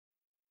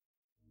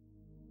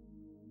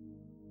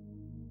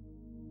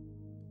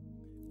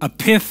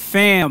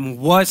Fam,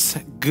 what's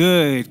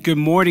good? Good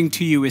morning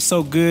to you. It's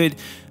so good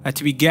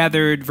to be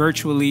gathered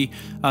virtually,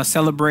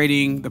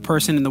 celebrating the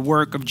person and the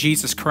work of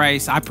Jesus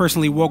Christ. I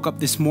personally woke up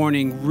this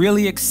morning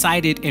really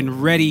excited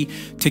and ready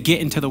to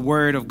get into the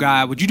Word of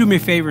God. Would you do me a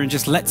favor and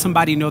just let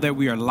somebody know that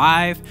we are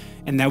live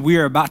and that we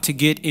are about to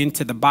get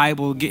into the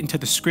Bible, get into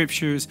the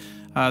Scriptures,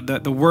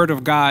 the Word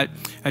of God.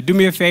 Do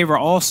me a favor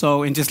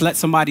also and just let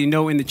somebody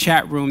know in the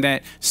chat room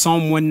that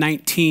Psalm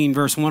 119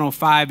 verse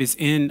 105 is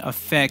in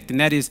effect. And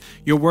that is,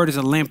 your word is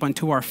a lamp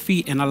unto our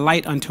feet and a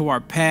light unto our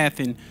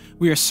path. And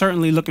we are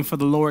certainly looking for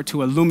the Lord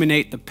to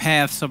illuminate the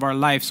paths of our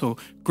life. So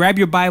grab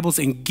your Bibles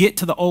and get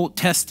to the Old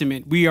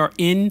Testament. We are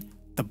in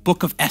the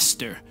book of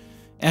Esther.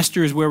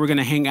 Esther is where we're going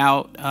to hang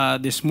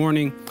out this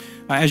morning.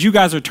 As you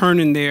guys are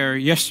turning there,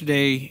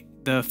 yesterday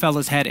the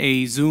fellas had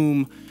a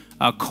Zoom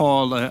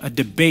call, a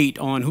debate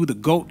on who the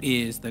GOAT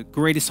is, the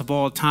greatest of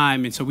all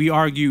time. And so we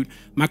argued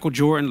Michael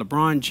Jordan,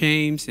 LeBron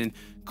James, and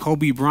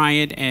Kobe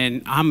Bryant.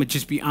 And I'm going to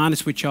just be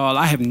honest with y'all,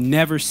 I have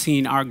never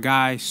seen our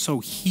guys so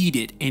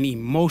heated and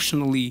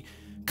emotionally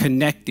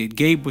connected.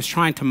 Gabe was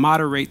trying to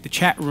moderate the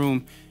chat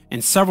room,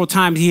 and several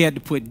times he had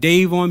to put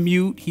Dave on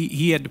mute.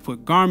 He had to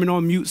put Garmin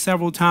on mute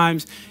several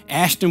times.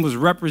 Ashton was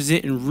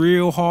representing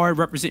real hard,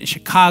 representing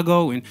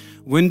Chicago, and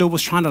Wendell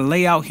was trying to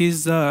lay out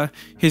his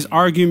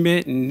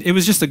argument, and it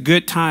was just a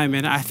good time.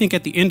 And I think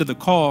at the end of the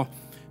call,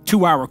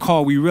 2-hour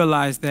call, we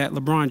realized that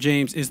LeBron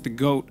James is the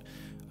GOAT.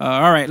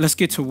 All right, let's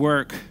get to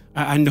work.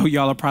 I know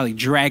y'all are probably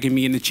dragging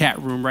me in the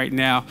chat room right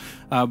now,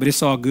 but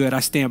it's all good. I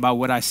stand by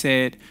what I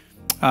said.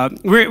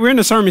 We're in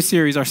a sermon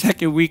series, our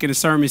second week in a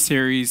sermon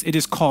series. It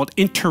is called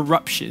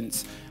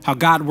Interruptions, how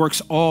God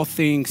works all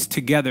things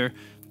together.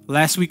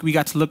 Last week, we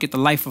got to look at the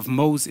life of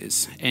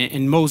Moses,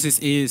 and Moses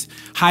is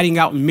hiding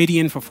out in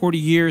Midian for 40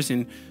 years,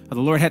 and the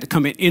Lord had to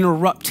come and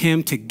interrupt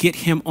him to get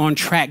him on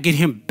track, get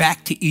him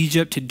back to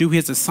Egypt to do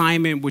his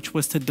assignment, which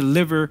was to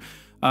deliver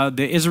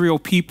the Israel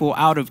people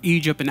out of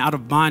Egypt and out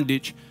of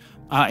bondage.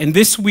 And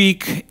this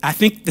week, I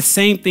think the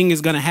same thing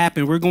is going to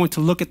happen. We're going to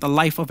look at the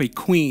life of a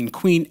queen,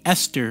 Queen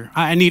Esther.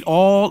 I need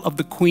all of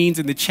the queens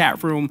in the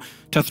chat room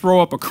to throw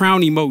up a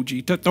crown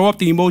emoji, to throw up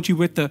the emoji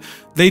with the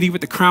lady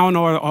with the crown,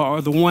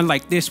 or the one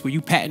like this where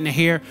you patting the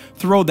hair.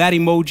 Throw that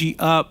emoji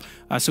up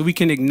so we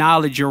can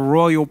acknowledge your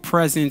royal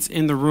presence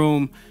in the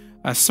room.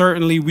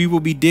 Certainly, we will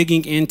be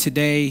digging in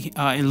today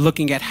and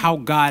looking at how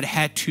God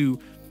had to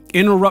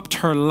interrupt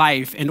her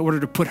life in order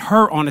to put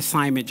her on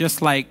assignment,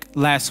 just like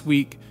last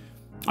week.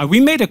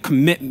 We made a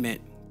commitment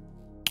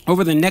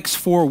over the next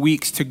 4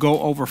 weeks to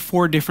go over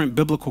 4 different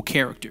biblical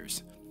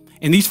characters.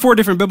 And these 4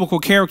 different biblical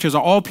characters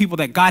are all people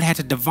that God had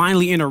to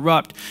divinely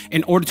interrupt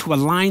in order to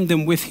align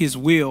them with his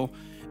will.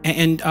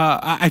 And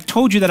I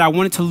told you that I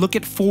wanted to look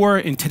at 4,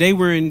 and today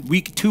we're in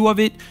week 2 of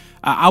it.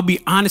 I'll be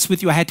honest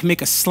with you, I had to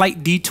make a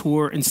slight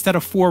detour. Instead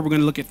of 4, we're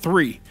going to look at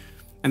 3.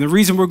 And the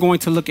reason we're going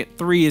to look at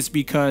 3 is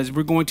because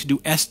we're going to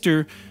do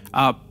Esther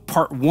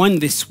part 1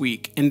 this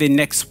week, and then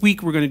next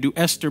week we're going to do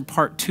Esther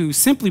part 2,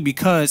 simply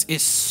because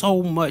it's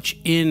so much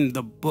in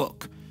the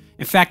book.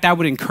 In fact, I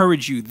would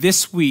encourage you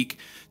this week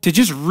to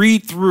just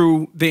read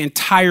through the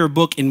entire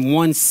book in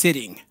one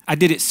sitting. I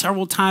did it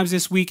several times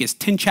this week. It's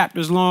 10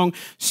 chapters long.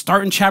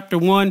 Starting chapter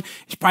 1,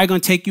 it's probably going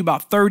to take you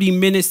about 30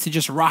 minutes to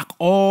just rock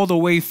all the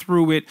way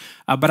through it.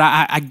 But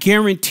I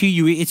guarantee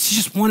you, it's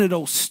just one of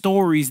those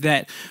stories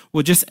that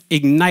will just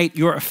ignite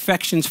your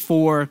affections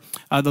for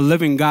the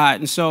living God.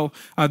 And so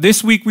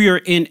this week we are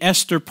in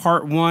Esther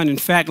part 1. In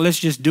fact, let's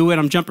just do it.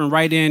 I'm jumping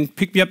right in.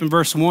 Pick me up in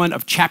verse 1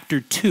 of chapter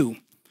 2.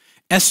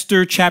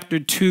 Esther chapter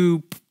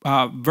 2,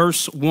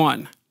 verse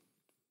 1.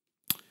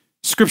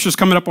 Scripture's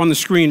coming up on the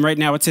screen right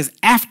now. It says,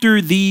 after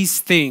these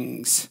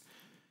things,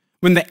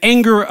 when the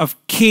anger of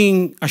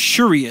King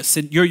Ahasuerus,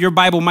 and your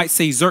Bible might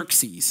say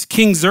Xerxes,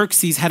 King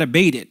Xerxes had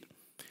abated,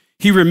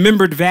 he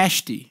remembered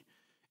Vashti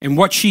and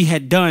what she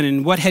had done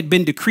and what had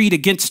been decreed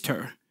against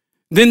her.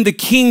 Then the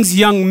king's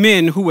young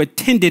men who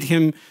attended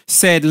him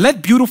said,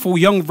 let beautiful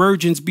young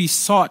virgins be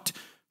sought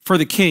for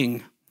the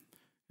king,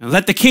 and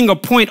let the king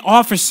appoint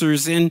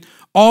officers in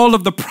all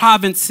of the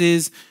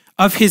provinces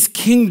of his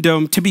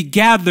kingdom to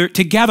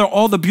gather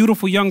all the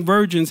beautiful young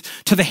virgins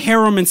to the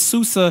harem in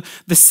Susa,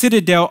 the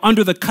citadel,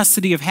 under the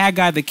custody of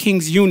Haggai, the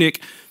king's eunuch,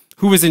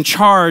 who was in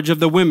charge of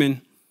the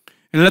women.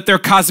 And let their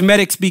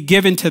cosmetics be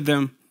given to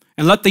them.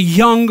 And let the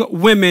young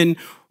women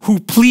who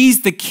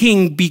please the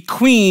king be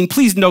queen.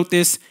 Please note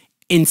this,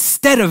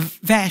 instead of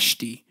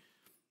Vashti.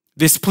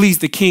 This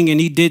pleased the king,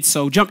 and he did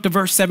so. Jump to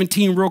verse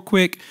 17 real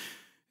quick.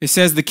 It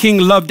says, the king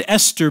loved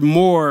Esther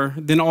more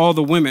than all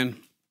the women,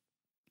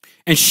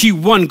 and she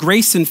won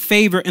grace and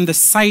favor in the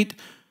sight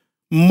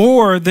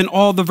more than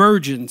all the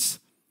virgins,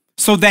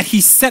 so that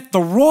he set the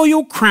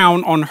royal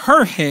crown on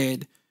her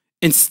head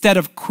put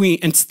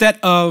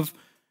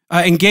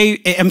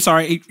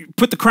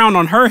the crown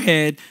on her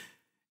head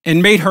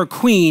and made her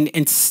queen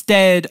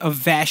instead of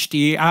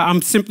Vashti.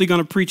 I'm simply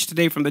going to preach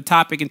today from the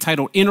topic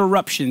entitled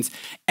Interruptions,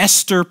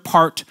 Esther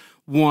part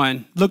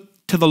 1. Look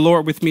to the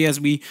Lord with me as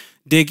we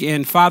dig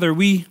in. Father,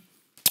 we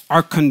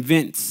are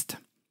convinced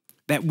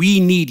that we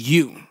need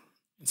you.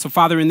 So,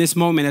 Father, in this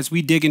moment, as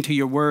we dig into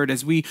your word,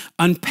 as we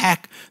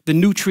unpack the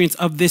nutrients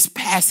of this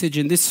passage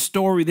and this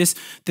story, this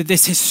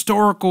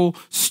historical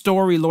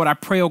story, Lord, I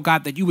pray, oh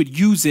God, that you would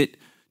use it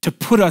to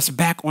put us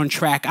back on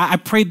track. I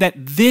pray that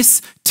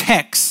this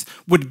text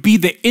would be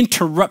the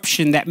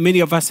interruption that many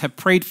of us have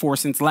prayed for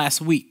since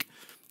last week.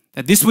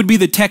 That this would be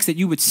the text that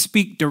you would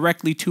speak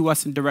directly to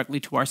us and directly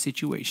to our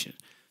situation.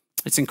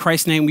 It's in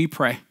Christ's name we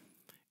pray.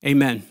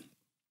 Amen.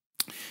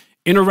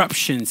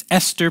 Interruptions,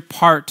 Esther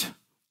part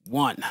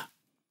 1.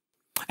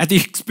 At the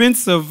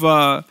expense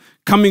of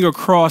coming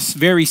across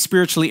very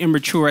spiritually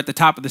immature at the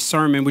top of the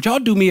sermon, would y'all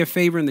do me a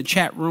favor in the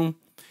chat room?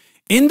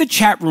 In the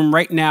chat room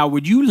right now,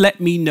 would you let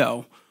me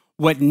know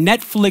what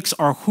Netflix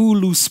or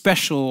Hulu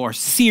special or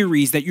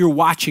series that you're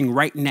watching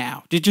right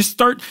now? Just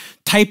start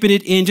typing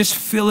it in. Just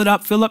fill it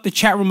up. Fill up the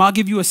chat room. I'll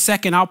give you a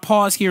second. I'll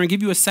pause here and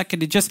give you a second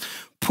to just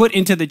put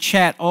into the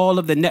chat all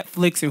of the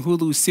Netflix and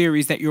Hulu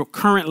series that you're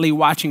currently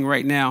watching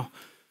right now.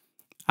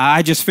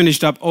 I just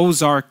finished up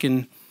Ozark,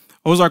 and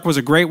Ozark was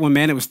a great one,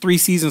 man. It was 3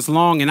 seasons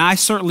long, and I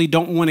certainly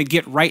don't want to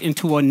get right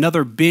into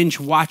another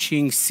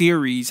binge-watching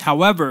series.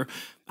 However,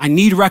 I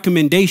need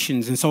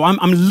recommendations, and so I'm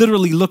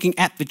literally looking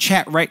at the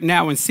chat right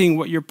now and seeing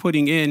what you're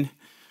putting in.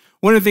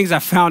 One of the things I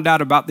found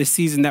out about this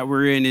season that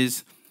we're in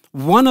is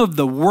one of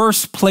the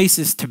worst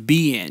places to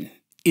be in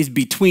is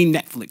between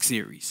Netflix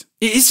series.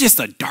 It's just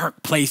a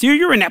dark place.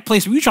 You're in that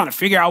place where you're trying to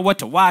figure out what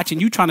to watch,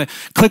 and you're trying to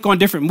click on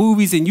different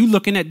movies, and you're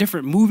looking at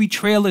different movie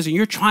trailers, and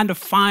you're trying to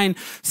find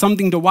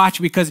something to watch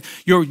because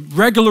your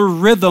regular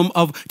rhythm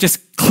of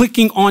just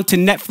clicking onto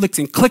Netflix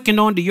and clicking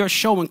onto your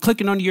show and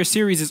clicking onto your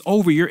series is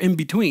over. You're in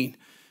between.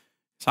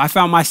 So I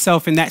found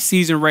myself in that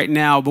season right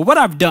now. But what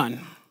I've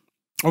done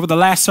over the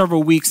last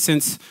several weeks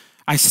since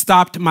I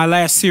stopped my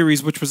last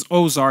series, which was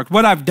Ozark,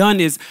 what I've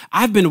done is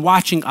I've been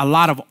watching a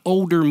lot of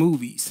older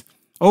movies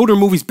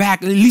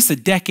back at least a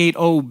decade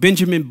old.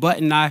 Benjamin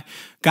Button, I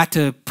got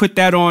to put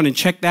that on and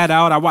check that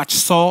out. I watched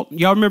Salt.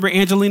 Y'all remember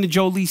Angelina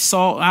Jolie's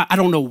Salt? I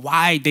don't know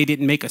why they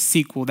didn't make a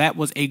sequel. That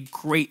was a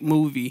great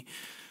movie.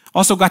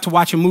 Also got to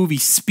watch a movie,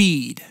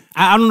 Speed.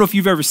 I don't know if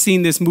you've ever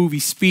seen this movie,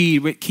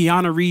 Speed, with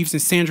Keanu Reeves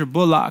and Sandra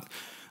Bullock.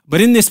 But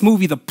in this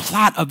movie, the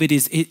plot of it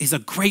is a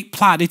great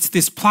plot. It's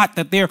this plot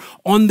that they're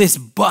on this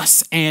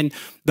bus, and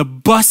the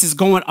bus is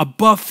going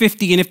above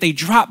 50. And if they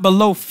drop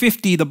below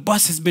 50, the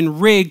bus has been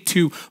rigged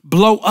to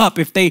blow up.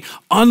 If they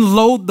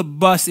unload the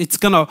bus, it's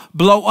going to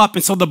blow up.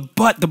 And so the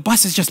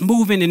bus is just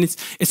moving, and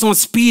it's on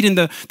speed. And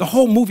the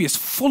whole movie is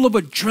full of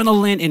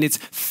adrenaline, and it's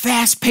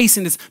fast paced,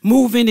 and it's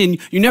moving, and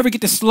you never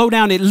get to slow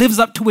down. It lives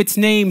up to its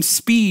name,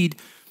 Speed.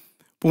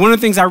 But one of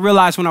the things I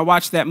realized when I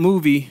watched that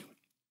movie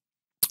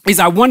is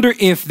I wonder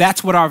if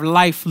that's what our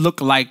life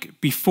looked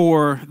like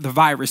before the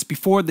virus,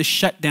 before the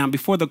shutdown,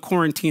 before the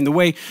quarantine. The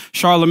way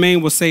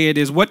Charlemagne will say it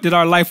is, what did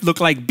our life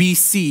look like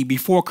BC,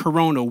 before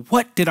Corona?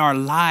 What did our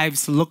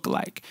lives look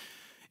like?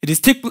 It is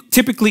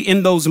typically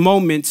in those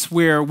moments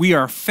where we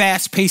are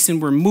fast-paced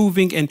and we're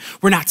moving and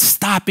we're not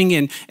stopping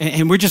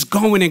and we're just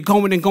going and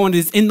going and going. It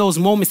is in those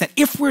moments that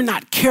if we're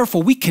not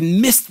careful, we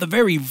can miss the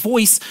very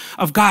voice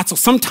of God. So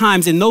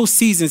sometimes in those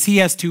seasons, he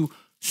has to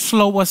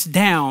slow us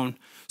down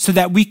so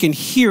that we can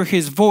hear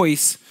his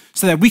voice,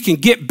 so that we can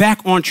get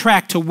back on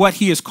track to what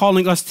he is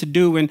calling us to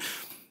do. And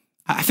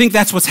I think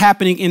that's what's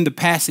happening in the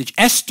passage.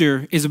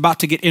 Esther is about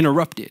to get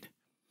interrupted,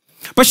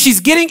 but she's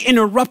getting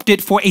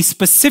interrupted for a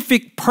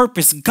specific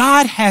purpose.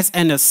 God has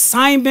an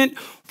assignment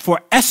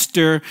for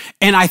Esther,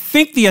 and I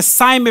think the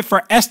assignment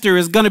for Esther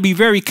is going to be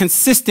very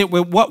consistent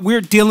with what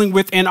we're dealing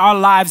with in our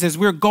lives as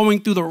we're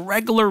going through the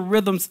regular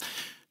rhythms.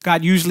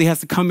 God usually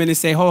has to come in and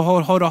say,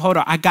 hold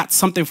on. I got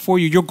something for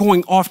you. You're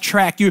going off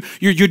track.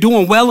 You're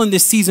doing well in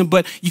this season,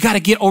 but you got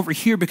to get over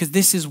here because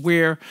this is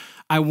where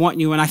I want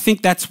you. And I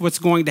think that's what's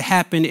going to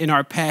happen in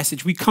our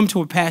passage. We come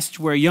to a passage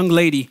where a young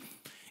lady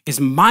is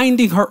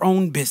minding her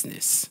own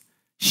business.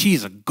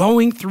 She's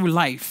going through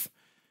life.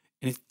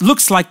 And it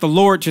looks like the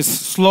Lord just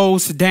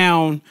slows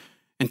down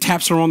and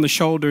taps her on the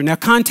shoulder. Now,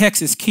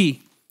 context is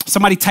key.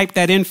 Somebody type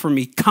that in for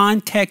me.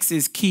 Context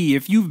is key.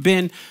 If you've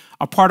been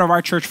a part of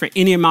our church for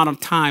any amount of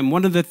time,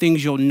 one of the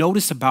things you'll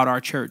notice about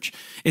our church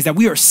is that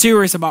we are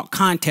serious about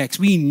context.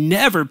 We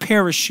never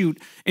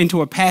parachute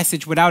into a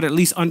passage without at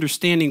least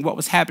understanding what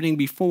was happening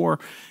before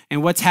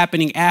and what's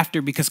happening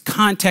after, because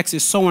context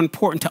is so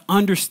important to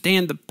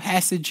understand the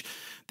passage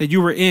that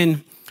you were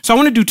in. So I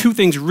want to do 2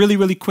 things really,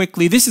 really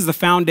quickly. This is the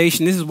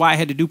foundation. This is why I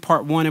had to do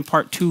part 1 and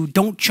part 2.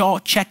 Don't y'all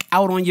check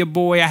out on your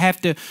boy. I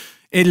have to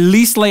at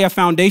least lay a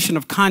foundation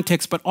of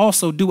context, but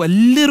also do a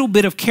little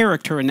bit of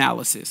character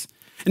analysis.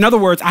 In other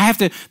words,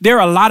 there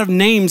are a lot of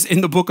names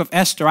in the book of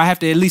Esther. I have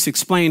to at least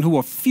explain who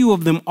a few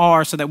of them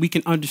are so that we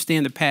can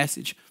understand the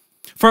passage.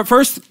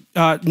 First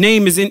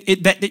name is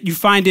that you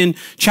find in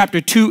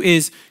chapter 2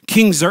 is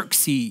King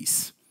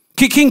Xerxes.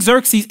 King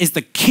Xerxes is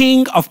the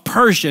king of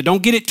Persia.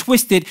 Don't get it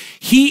twisted.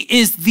 He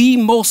is the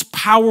most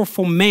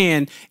powerful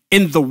man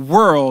in the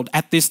world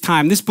at this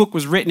time. This book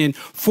was written in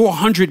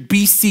 400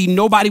 BC.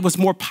 Nobody was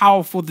more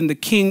powerful than the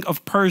king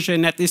of Persia.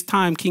 And at this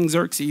time, King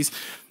Xerxes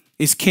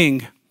is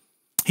king.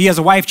 He has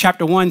a wife.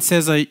 Chapter 1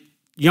 says a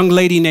young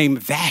lady named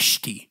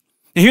Vashti.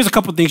 And here's a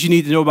couple of things you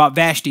need to know about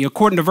Vashti.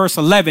 According to verse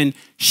 11,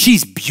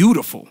 she's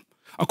beautiful.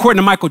 According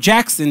to Michael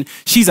Jackson,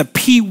 she's a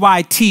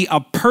PYT, a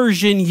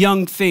Persian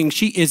young thing.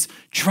 She is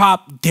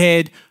drop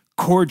dead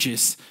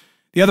gorgeous.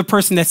 The other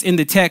person that's in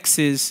the text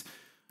is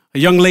a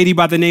young lady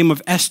by the name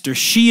of Esther.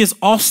 She is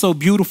also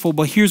beautiful,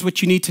 but here's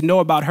what you need to know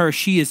about her.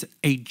 She is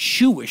a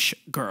Jewish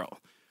girl.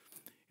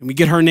 And we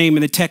get her name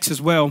in the text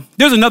as well.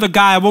 There's another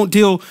guy. I won't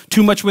deal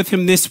too much with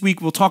him this week.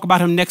 We'll talk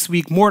about him next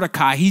week.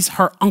 Mordecai. He's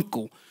her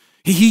uncle.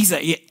 He's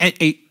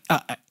a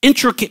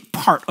intricate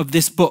part of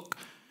this book.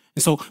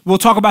 And so we'll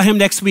talk about him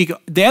next week.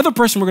 The other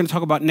person we're going to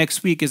talk about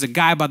next week is a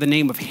guy by the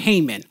name of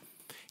Haman.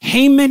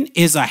 Haman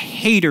is a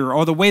hater,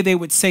 or the way they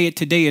would say it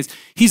today is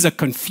he's a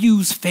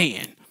confused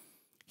fan.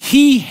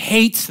 He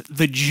hates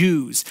the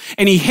Jews,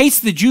 and he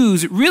hates the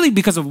Jews really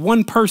because of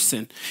one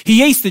person. He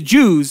hates the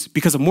Jews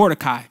because of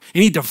Mordecai,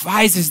 and he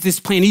devises this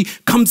plan. He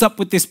comes up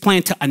with this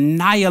plan to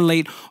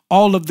annihilate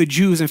all of the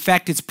Jews. In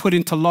fact, it's put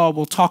into law.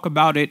 We'll talk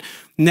about it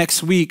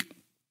next week.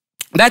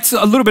 That's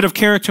a little bit of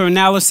character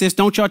analysis.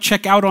 Don't y'all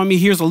check out on me.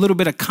 Here's a little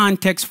bit of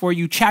context for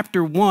you.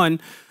 Chapter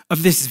 1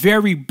 of this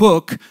very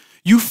book,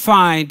 you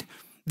find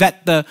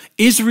that the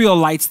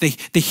Israelites, the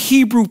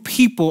Hebrew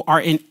people, are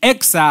in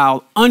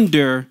exile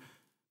under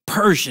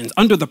Persians,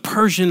 under the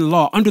Persian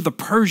law, under the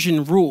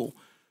Persian rule.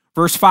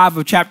 Verse 5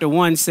 of chapter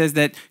 1 says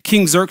that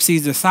King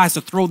Xerxes decides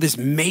to throw this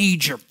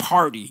major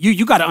party.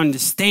 You got to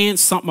understand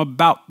something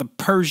about the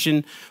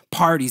Persian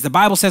parties. The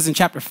Bible says in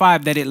chapter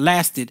 5 that it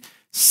lasted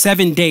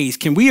 7 days.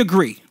 Can we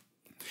agree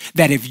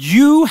that if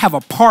you have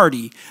a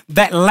party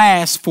that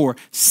lasts for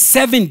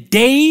 7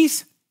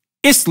 days,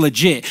 it's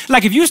legit?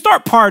 Like if you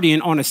start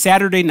partying on a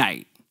Saturday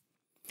night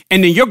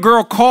and then your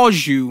girl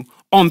calls you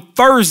on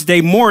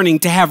Thursday morning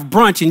to have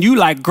brunch and you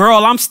like,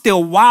 girl, I'm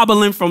still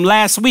wobbling from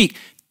last week,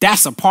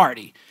 that's a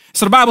party.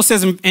 So the Bible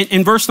says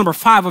in verse number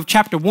 5 of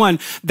chapter 1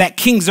 that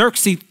King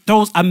Xerxes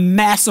throws a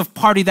massive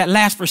party that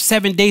lasts for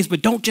 7 days.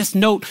 But don't just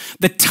note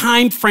the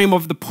time frame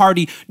of the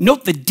party.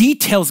 Note the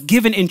details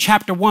given in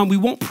chapter 1. We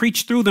won't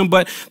preach through them,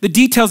 but the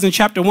details in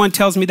chapter 1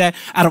 tells me that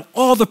out of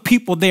all the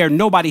people there,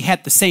 nobody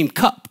had the same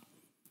cup.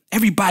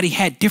 Everybody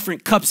had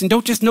different cups. And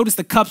don't just notice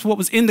the cups. What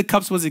was in the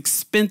cups was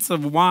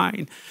expensive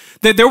wine.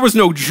 There was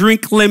no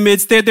drink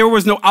limits. There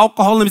was no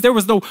alcohol limits. There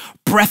was no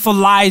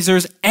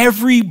breathalyzers.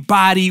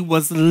 Everybody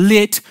was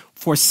lit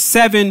for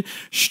 7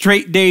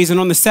 straight days. And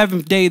on the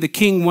 7th day, the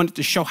king wanted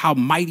to show how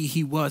mighty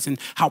he was and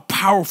how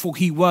powerful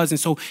he was. And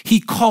so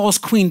he calls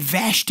Queen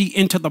Vashti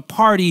into the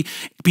party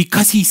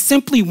because he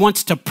simply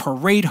wants to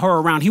parade her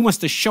around. He wants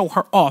to show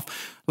her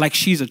off like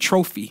she's a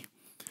trophy.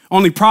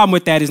 Only problem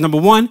with that is, number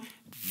one,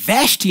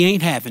 Vashti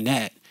ain't having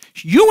that.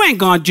 You ain't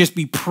gonna just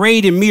be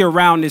parading me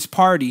around this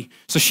party.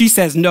 So she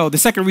says no. The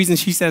second reason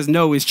she says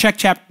no is check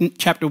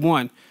chapter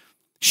 1.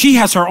 She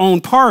has her own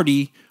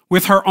party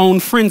with her own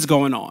friends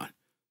going on.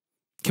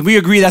 Can we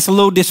agree that's a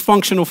little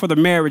dysfunctional for the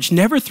marriage?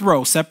 Never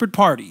throw separate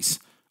parties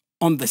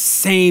on the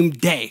same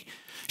day.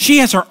 She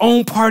has her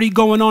own party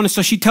going on. And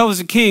so she tells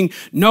the king,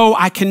 no,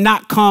 I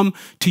cannot come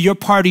to your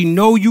party.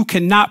 No, you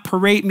cannot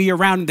parade me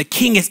around. And the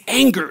king is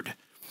angered.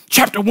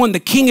 Chapter 1, the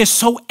king is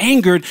so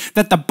angered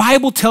that the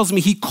Bible tells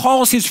me he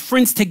calls his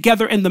friends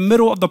together in the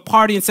middle of the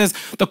party and says,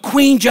 the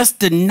queen just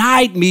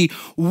denied me.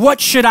 What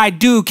should I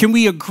do? Can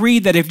we agree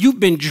that if you've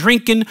been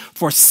drinking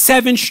for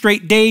 7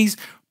 straight days,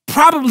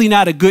 probably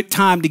not a good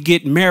time to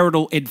get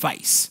marital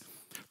advice?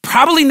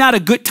 Probably not a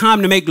good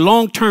time to make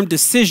long-term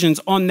decisions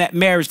on that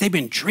marriage. They've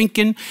been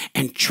drinking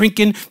and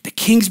drinking. The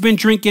king's been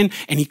drinking,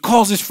 and he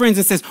calls his friends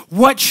and says,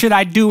 what should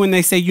I do? And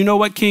they say, you know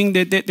what, king,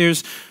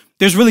 there's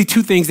really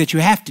 2 things that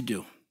you have to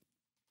do.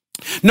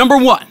 Number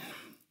 1,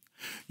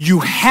 you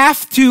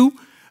have to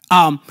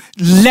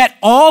let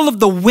all of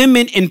the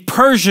women in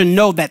Persia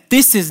know that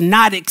this is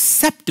not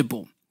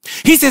acceptable.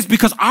 He says,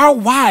 because our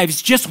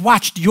wives just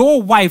watched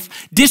your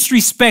wife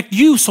disrespect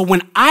you. So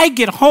when I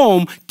get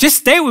home, just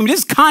stay with me.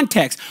 This is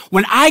context.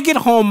 When I get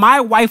home,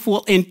 my wife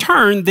will in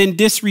turn then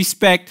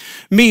disrespect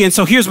me. And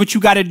so here's what you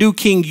got to do,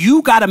 king.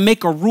 You got to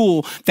make a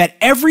rule that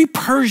every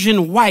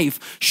Persian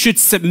wife should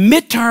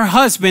submit to her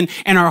husband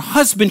and her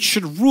husband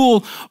should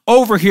rule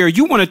over here.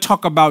 You want to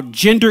talk about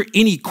gender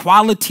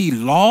inequality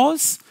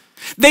laws?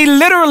 They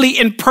literally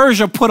in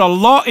Persia put a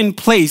law in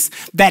place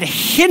that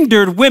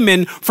hindered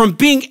women from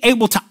being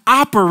able to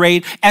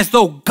operate as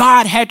though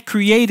God had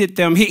created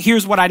them.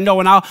 Here's what I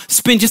know, and I'll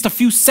spend just a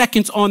few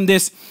seconds on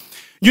this.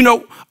 You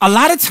know, a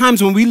lot of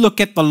times when we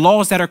look at the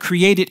laws that are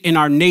created in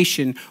our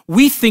nation,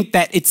 we think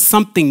that it's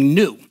something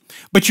new.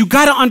 But you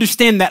got to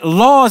understand that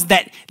laws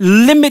that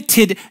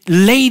limited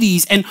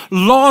ladies and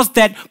laws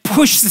that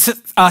push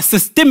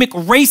systemic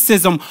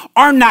racism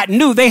are not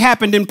new. They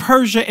happened in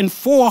Persia in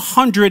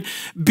 400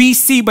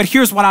 BC. But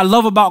here's what I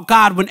love about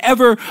God.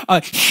 Whenever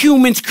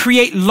humans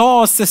create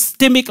laws,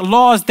 systemic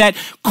laws that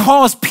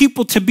cause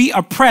people to be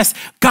oppressed,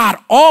 God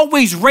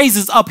always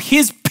raises up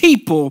his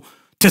people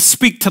to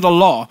speak to the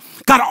law.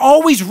 God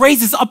always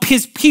raises up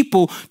his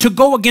people to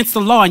go against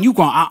the law. And you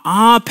going,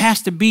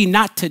 Pastor B,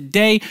 not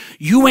today.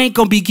 You ain't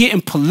going to be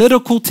getting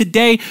political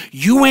today.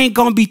 You ain't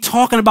going to be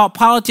talking about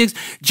politics.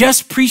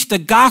 Just preach the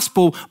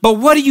gospel. But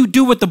what do you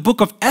do with the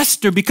book of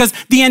Esther? Because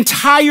the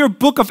entire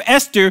book of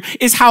Esther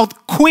is how the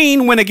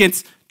queen went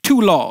against two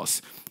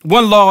laws.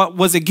 One law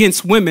was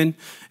against women,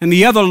 and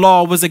the other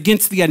law was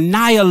against the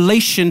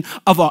annihilation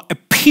of a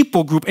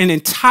people group, an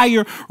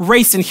entire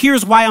race. And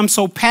here's why I'm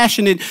so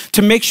passionate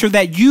to make sure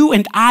that you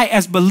and I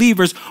as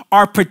believers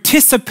are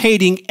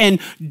participating and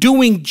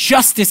doing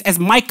justice. As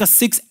Micah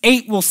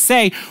 6:8 will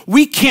say,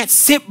 we can't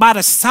sit by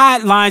the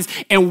sidelines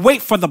and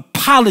wait for the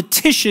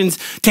politicians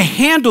to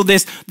handle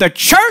this. The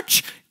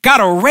church got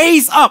to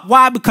raise up.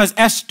 Why? Because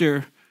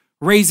Esther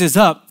raises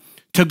up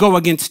to go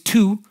against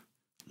two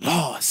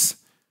laws.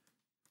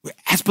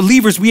 As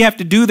believers, we have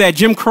to do that.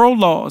 Jim Crow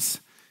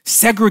laws,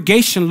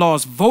 segregation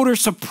laws, voter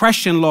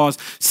suppression laws,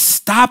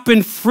 stop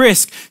and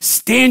frisk,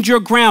 stand your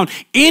ground.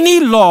 Any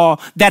law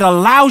that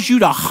allows you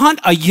to hunt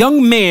a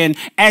young man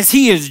as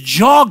he is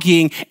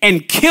jogging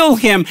and kill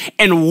him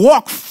and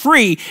walk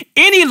free,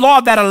 any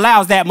law that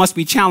allows that must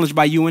be challenged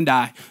by you and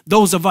I,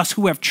 those of us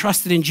who have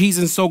trusted in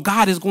Jesus. So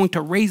God is going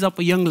to raise up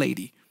a young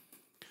lady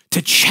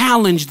to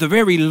challenge the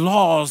very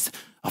laws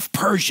of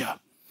Persia.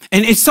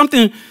 And it's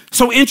something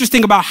so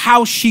interesting about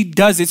how she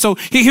does it. So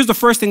here's the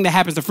first thing that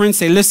happens. The friends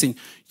say, listen,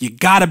 you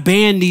got to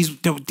ban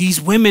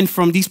these women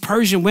these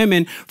Persian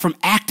women from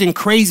acting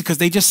crazy because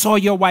they just saw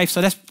your wife.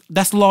 So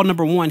that's law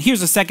number one.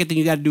 Here's the second thing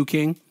you got to do,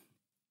 King.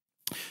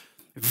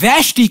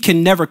 Vashti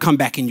can never come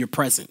back in your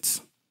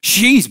presence.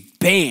 She's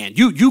banned.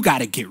 You got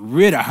to get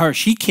rid of her.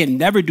 She can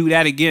never do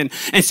that again.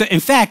 And so,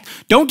 in fact,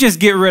 don't just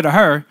get rid of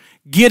her.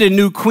 Get a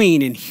new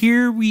queen. And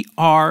here we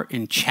are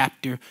in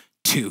chapter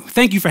 2.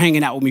 Thank you for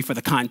hanging out with me for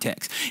the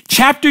context.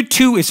 Chapter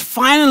 2 is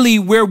finally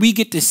where we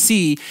get to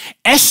see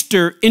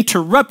Esther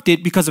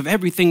interrupted because of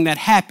everything that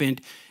happened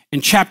in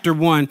chapter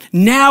 1.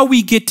 Now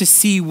we get to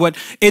see what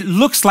it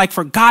looks like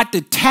for God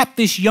to tap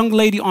this young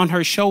lady on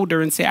her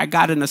shoulder and say, I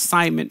got an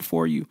assignment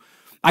for you.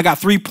 I got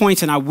 3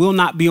 points and I will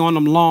not be on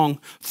them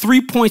long.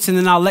 3 points and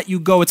then I'll let you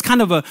go. It's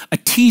kind of a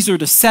teaser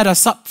to set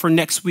us up for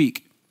next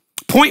week.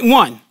 Point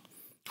 1.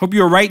 Hope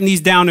you're writing these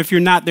down. If you're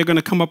not, they're going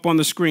to come up on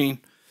the screen.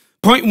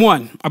 Point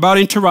 1 about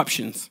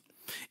interruptions.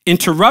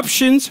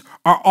 Interruptions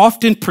are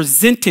often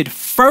presented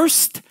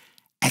first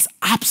as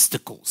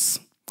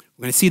obstacles.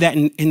 We're going to see that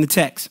in the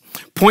text.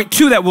 Point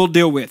 2 that we'll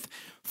deal with.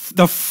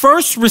 The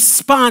first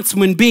response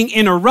when being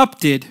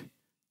interrupted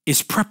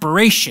is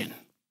preparation.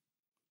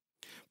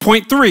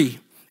 Point 3,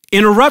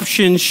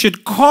 interruptions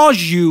should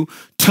cause you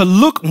to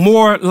look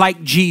more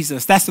like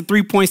Jesus. That's the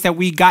 3 points that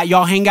we got.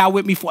 Y'all hang out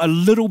with me for a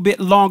little bit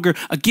longer.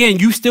 Again,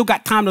 you still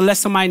got time to let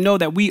somebody know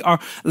that we are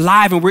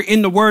live and we're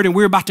in the word and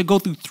we're about to go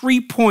through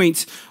 3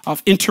 points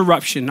of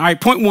interruption. All right,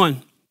 point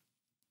 1.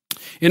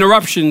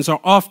 Interruptions are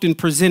often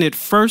presented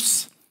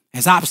first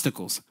as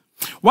obstacles.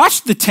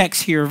 Watch the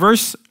text here.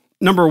 Verse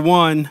number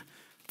 1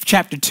 of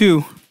chapter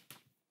 2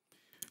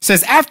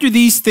 says, after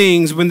these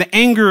things, when the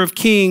anger of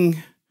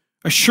King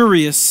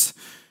Ahasuerus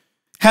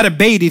had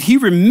abated, he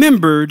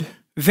remembered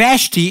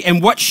Vashti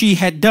and what she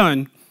had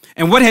done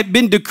and what had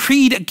been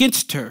decreed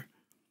against her.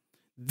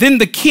 Then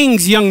the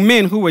king's young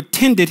men who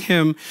attended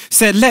him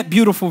said, let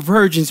beautiful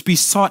virgins be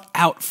sought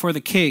out for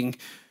the king.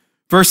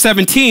 Verse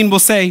 17 will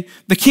say,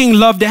 the king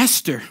loved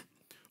Esther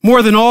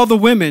more than all the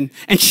women,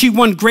 and she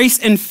won grace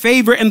and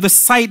favor in the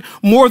sight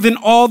more than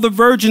all the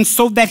virgins,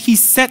 so that he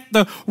set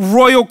the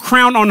royal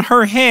crown on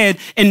her head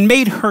and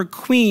made her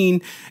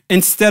queen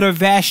instead of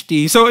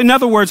Vashti. So in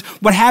other words,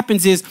 what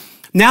happens is,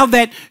 now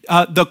that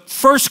the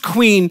first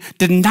queen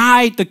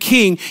denied the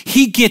king,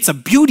 he gets a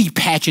beauty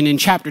pageant in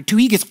chapter 2.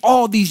 He gets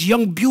all these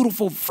young,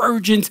 beautiful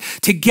virgins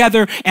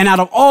together. And out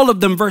of all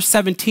of them, verse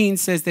 17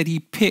 says that he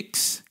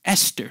picks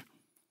Esther.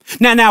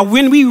 Now,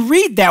 when we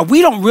read that,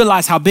 we don't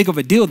realize how big of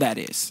a deal that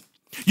is.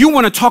 You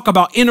want to talk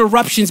about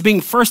interruptions being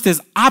first as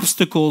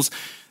obstacles.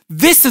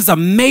 This is a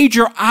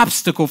major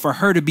obstacle for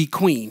her to be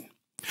queen.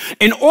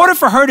 In order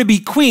for her to be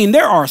queen,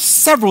 there are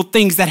several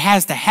things that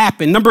has to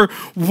happen. Number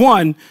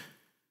 1,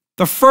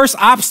 the first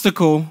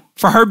obstacle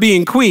for her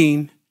being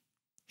queen,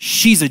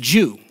 she's a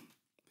Jew.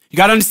 You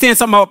got to understand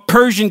something about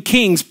Persian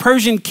kings.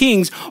 Persian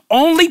kings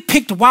only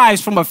picked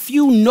wives from a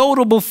few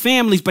notable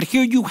families, but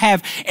here you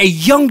have a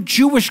young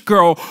Jewish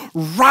girl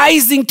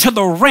rising to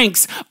the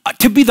ranks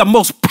to be the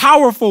most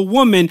powerful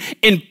woman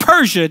in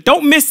Persia.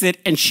 Don't miss it.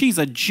 And she's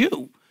a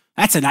Jew.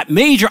 That's a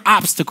major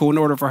obstacle in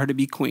order for her to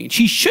be queen.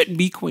 She shouldn't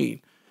be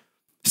queen.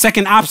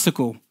 Second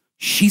obstacle,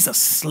 she's a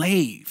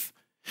slave.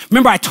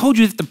 Remember, I told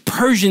you that the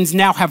Persians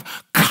now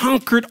have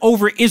conquered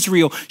over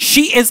Israel.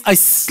 She is a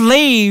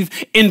slave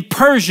in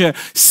Persia.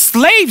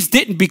 Slaves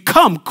didn't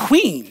become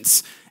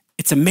queens.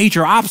 It's a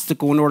major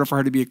obstacle in order for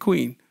her to be a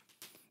queen.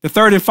 The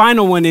third and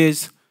final one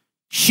is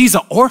she's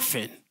an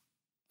orphan.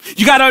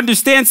 You got to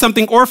understand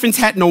something. Orphans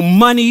had no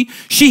money.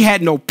 She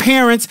had no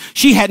parents.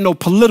 She had no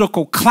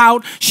political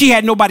clout. She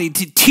had nobody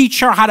to teach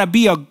her how to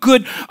be a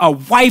good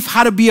wife,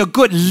 how to be a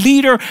good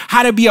leader,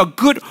 how to be a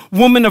good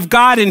woman of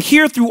God. And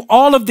here through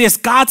all of this,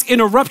 God's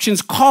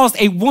interruptions caused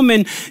a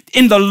woman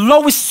in the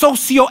lowest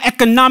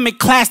socioeconomic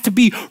class to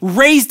be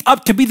raised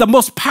up to be the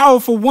most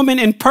powerful woman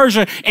in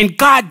Persia. And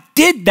God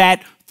did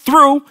that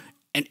through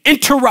an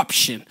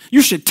interruption.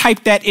 You should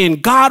type that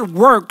in. God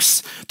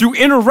works through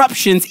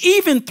interruptions,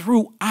 even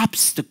through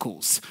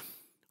obstacles.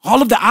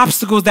 All of the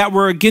obstacles that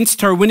were against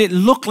her when it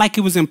looked like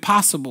it was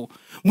impossible,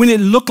 when it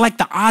looked like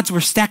the odds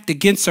were stacked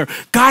against her,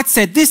 God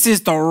said, this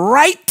is the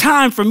right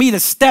time for me to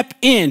step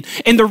in.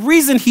 And the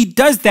reason he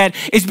does that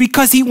is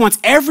because he wants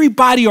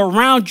everybody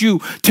around you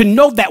to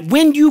know that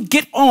when you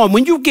get on,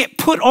 when you get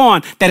put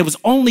on, that it was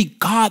only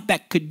God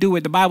that could do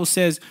it. The Bible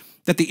says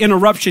that the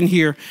interruption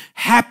here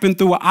happened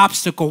through an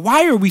obstacle.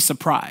 Why are we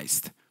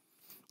surprised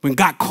when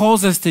God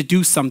calls us to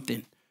do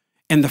something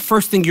and the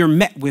first thing you're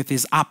met with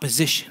is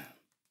opposition?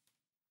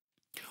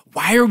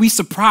 Why are we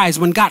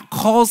surprised when God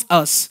calls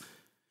us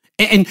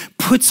and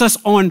puts us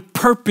on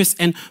purpose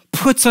and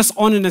puts us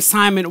on an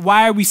assignment?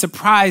 Why are we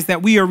surprised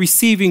that we are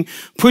receiving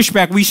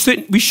pushback? We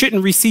shouldn't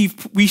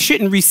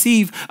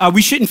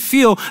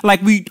feel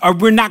like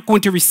we're not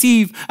going to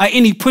receive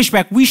any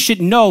pushback. We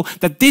should know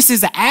that this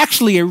is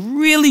actually a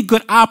really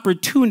good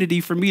opportunity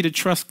for me to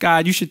trust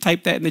God. You should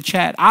type that in the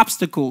chat.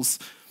 Obstacles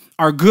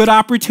are good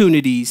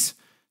opportunities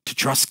to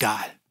trust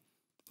God.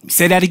 Let me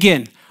say that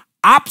again.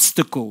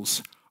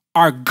 Obstacles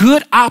are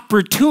good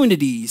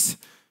opportunities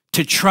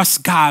to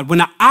trust God.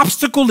 When an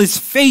obstacle is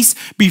faced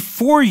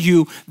before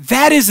you,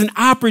 that is an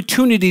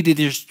opportunity to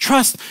just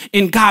trust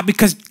in God,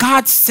 because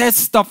God says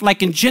stuff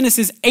like in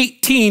Genesis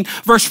 18,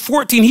 verse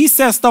 14, he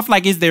says stuff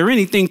like, is there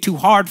anything too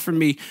hard for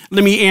me?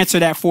 Let me answer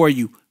that for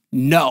you.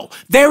 No,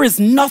 there is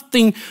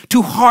nothing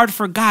too hard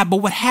for God. But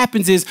what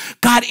happens is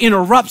God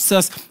interrupts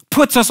us,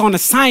 puts us on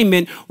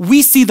assignment.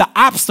 We see the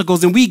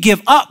obstacles and we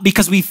give up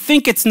because we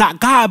think it's not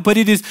God, but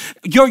it is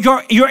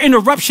your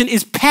interruption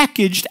is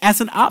packaged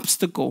as an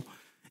obstacle.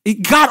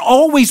 God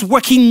always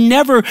works. He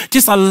never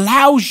just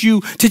allows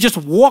you to just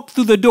walk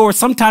through the door.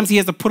 Sometimes he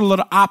has to put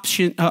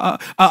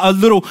a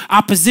little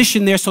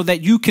opposition there so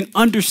that you can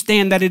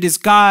understand that it is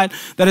God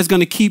that is going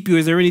to keep you.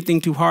 Is there anything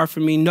too hard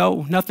for me?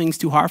 No, nothing's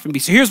too hard for me.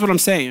 So here's what I'm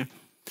saying.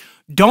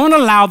 Don't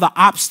allow the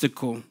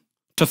obstacle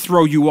to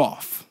throw you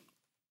off.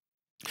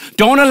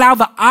 Don't allow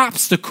the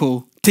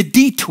obstacle to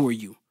detour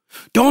you.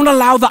 Don't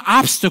allow the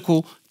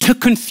obstacle to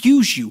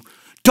confuse you.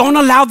 Don't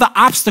allow the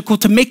obstacle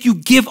to make you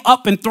give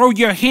up and throw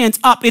your hands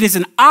up. It is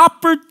an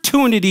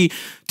opportunity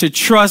to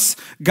trust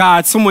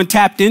God. Someone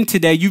tapped in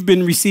today. You've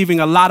been receiving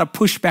a lot of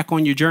pushback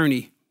on your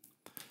journey.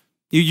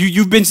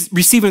 You've been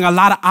receiving a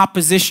lot of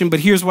opposition, but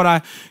here's what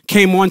I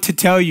came on to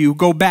tell you.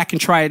 Go back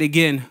and try it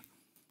again.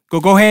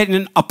 Go ahead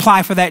and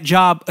apply for that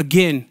job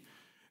again.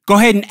 Go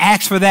ahead and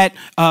ask for that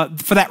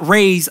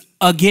raise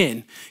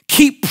again.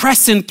 Keep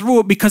pressing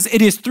through it, because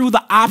it is through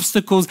the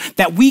obstacles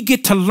that we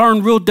get to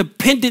learn real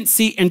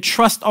dependency and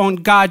trust on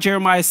God.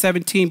 Jeremiah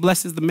 17,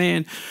 blessed is the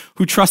man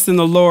who trusts in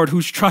the Lord,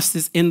 whose trust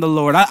is in the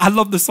Lord. I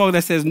love the song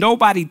that says,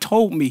 nobody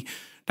told me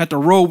that the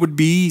road would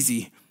be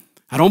easy.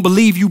 I don't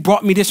believe you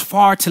brought me this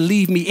far to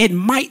leave me. It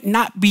might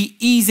not be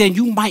easy and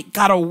you might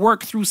gotta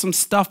work through some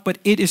stuff, but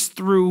it is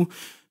through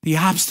the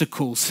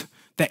obstacles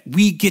that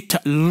we get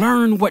to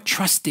learn what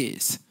trust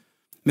is.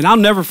 And I'll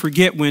never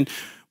forget when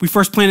we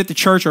first planted the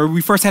church, or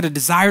we first had a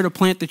desire to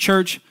plant the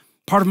church.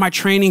 Part of my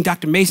training,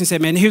 Dr. Mason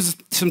said, man, here's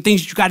some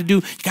things you got to do.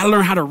 You got to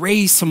learn how to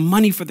raise some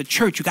money for the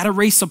church. You got to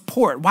raise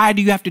support. Why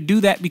do you have to do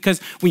that?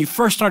 Because when you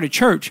first start a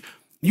church,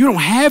 you don't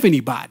have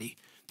anybody.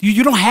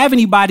 You don't have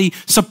anybody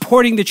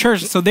supporting the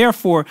church. So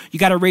therefore, you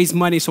got to raise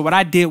money. So what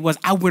I did was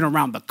I went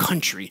around the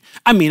country.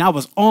 I mean, I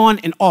was on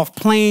and off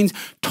planes,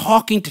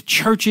 talking to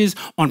churches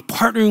on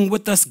partnering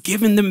with us,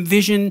 giving them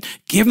vision,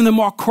 giving them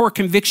our core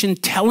conviction,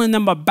 telling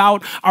them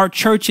about our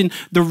church. And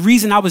the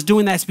reason I was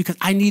doing that is because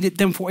I needed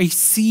them for a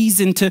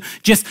season to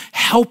just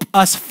help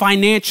us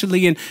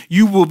financially. And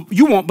you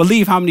won't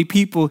believe how many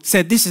people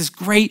said, this is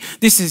great,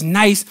 this is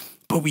nice,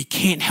 but we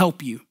can't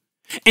help you.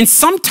 And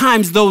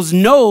sometimes those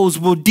no's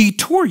will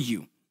detour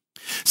you.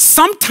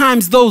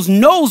 Sometimes those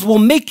no's will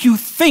make you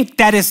think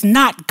that it's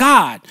not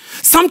God.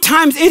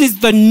 Sometimes it is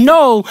the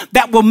no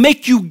that will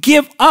make you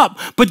give up,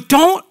 but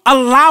don't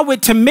allow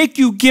it to make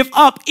you give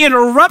up.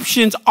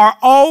 Interruptions are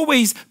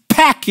always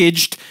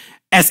packaged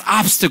as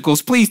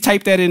obstacles. Please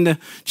type that in the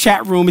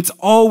chat room. It's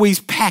always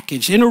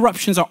packaged.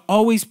 Interruptions are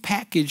always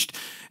packaged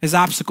as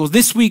obstacles.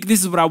 This week,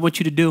 this is what I want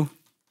you to do.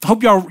 I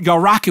hope y'all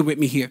rocking with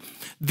me here.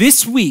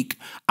 This week,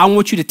 I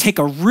want you to take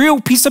a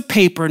real piece of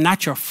paper,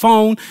 not your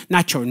phone,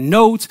 not your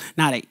notes,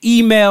 not an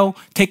email.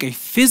 Take a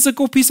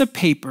physical piece of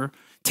paper,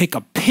 take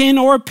a pen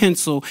or a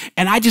pencil,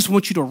 and I just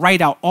want you to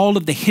write out all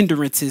of the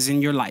hindrances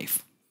in your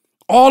life,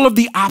 all of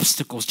the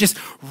obstacles. Just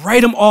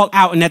write them all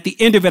out. And at the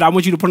end of it, I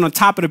want you to put on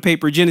top of the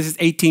paper, Genesis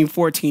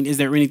 18:14, is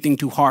there anything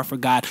too hard for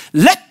God?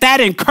 Let that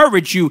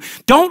encourage you.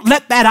 Don't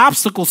let that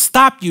obstacle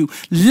stop you.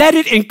 Let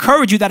it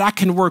encourage you that I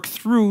can work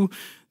through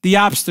the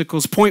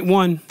obstacles. Point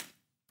one,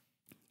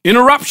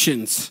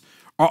 interruptions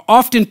are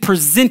often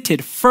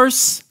presented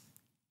first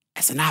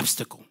as an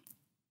obstacle.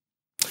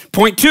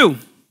 Point two,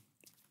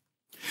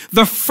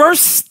 the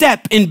first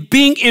step in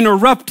being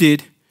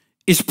interrupted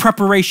is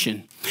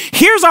preparation.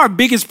 Here's our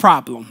biggest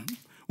problem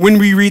when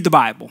we read the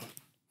Bible.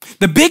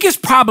 The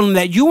biggest problem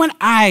that you and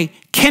I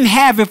can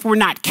have if we're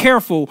not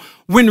careful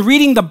when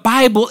reading the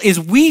Bible is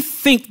we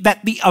think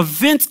that the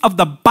events of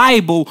the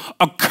Bible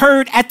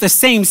occurred at the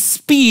same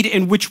speed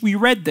in which we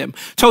read them.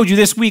 Told you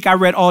this week I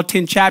read all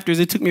 10 chapters.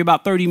 It took me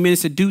about 30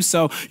 minutes to do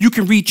so. You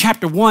can read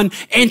chapter 1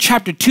 and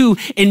chapter 2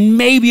 in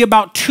maybe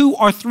about 2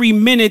 or 3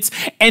 minutes.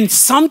 And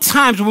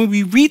sometimes when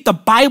we read the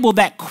Bible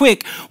that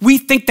quick, we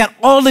think that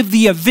all of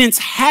the events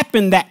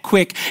happen that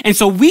quick. And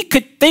so we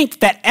could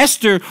think that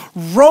Esther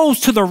rose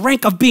to the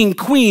rank of being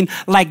queen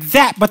like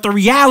that. But the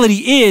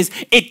reality is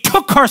it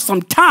took her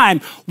some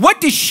time. What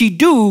did she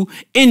do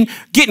in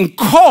getting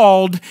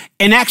called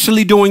and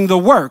actually doing the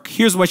work?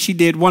 Here's what she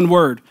did. One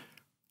word: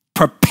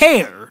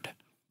 prepared.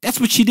 That's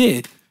what she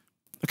did.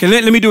 Okay,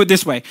 let me do it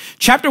this way.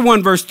 Chapter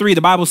 1, verse 3,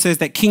 the Bible says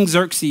that King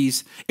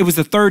Xerxes, it was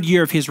the 3rd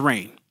year of his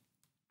reign.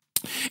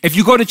 If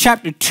you go to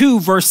chapter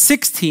 2, verse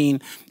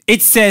 16,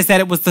 it says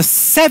that it was the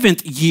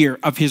 7th year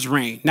of his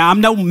reign. Now,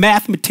 I'm no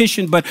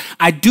mathematician, but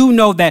I do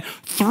know that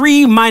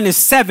 3 minus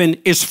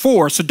 7 is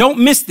 4. So don't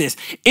miss this.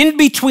 In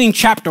between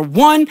chapter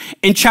 1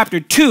 and chapter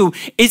 2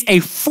 is a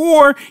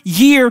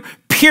 4-year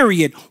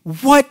period.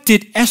 What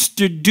did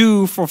Esther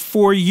do for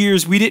 4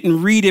 years? We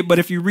didn't read it, but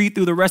if you read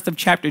through the rest of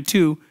chapter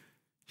 2,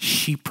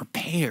 she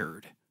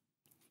prepared.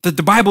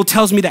 The Bible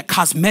tells me that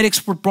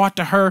cosmetics were brought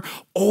to her,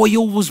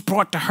 oil was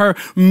brought to her,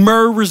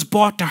 myrrh was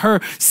brought to her,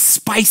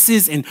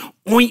 spices and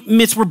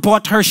ointments were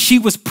brought to her. She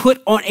was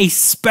put on a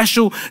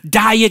special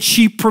diet.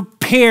 She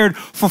prepared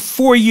for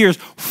 4 years.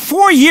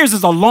 4 years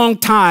is a long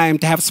time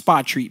to have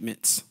spa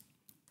treatments.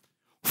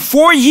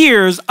 4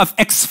 years of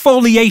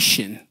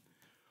exfoliation.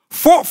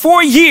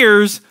 4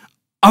 years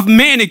of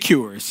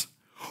manicures.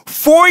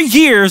 4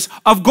 years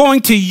of going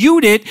to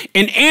Judith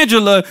and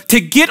Angela to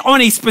get on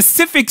a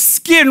specific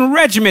skin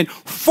regimen.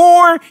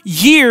 4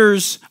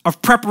 years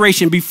of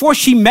preparation. Before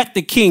she met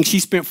the king, she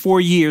spent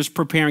 4 years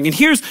preparing. And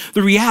here's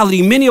the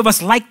reality. Many of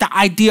us like the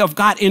idea of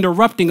God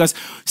interrupting us.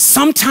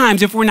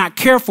 Sometimes, if we're not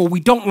careful, we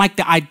don't like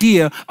the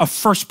idea of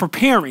first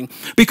preparing.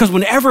 Because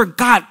whenever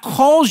God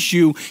calls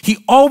you, he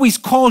always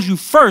calls you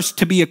first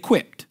to be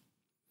equipped.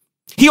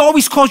 He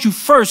always calls you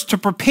first to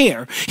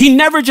prepare. He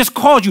never just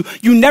calls you.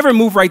 You never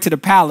move right to the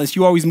palace.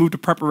 You always move to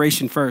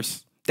preparation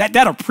first.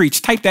 That'll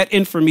preach. Type that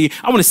in for me.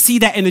 I want to see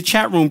that in the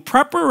chat room.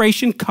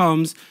 Preparation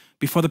comes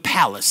before the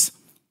palace.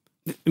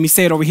 Let me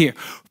say it over here.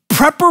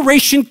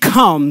 Preparation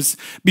comes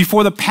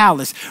before the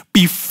palace.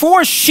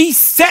 Before she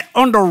sat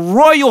on the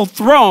royal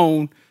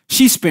throne,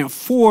 she spent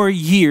 4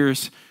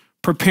 years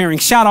preparing.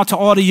 Shout out to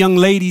all the young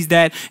ladies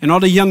and all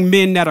the young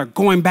men that are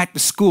going back to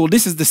school.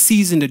 This is the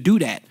season to do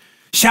that.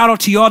 Shout out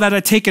to y'all that are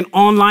taking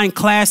online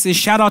classes.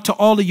 Shout out to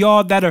all of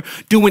y'all that are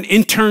doing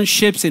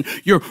internships and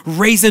you're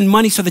raising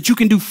money so that you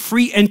can do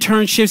free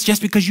internships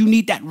just because you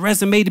need that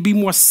resume to be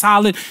more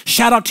solid.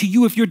 Shout out to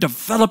you if you're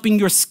developing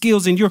your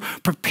skills and you're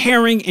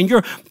preparing and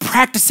you're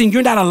practicing.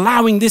 You're not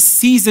allowing this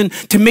season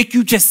to make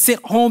you just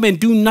sit home and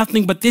do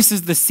nothing, but this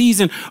is the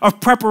season of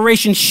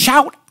preparation.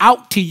 Shout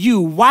out to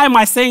you. Why am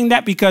I saying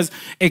that? Because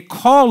a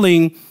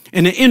calling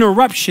and an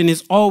interruption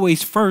is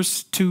always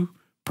first to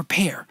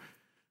prepare.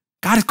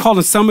 God is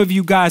calling some of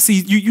you guys. See,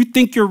 you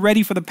think you're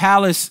ready for the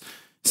palace.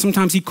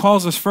 Sometimes he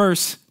calls us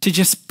first to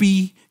just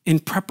be in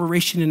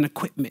preparation and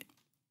equipment.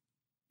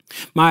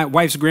 My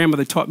wife's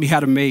grandmother taught me how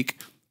to make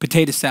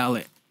potato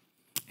salad.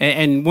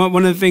 And one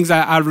of the things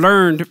I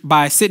learned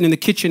by sitting in the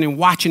kitchen and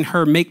watching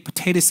her make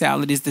potato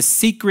salad is the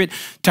secret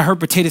to her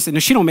potato salad. No,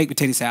 she don't make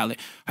potato salad.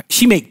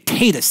 She make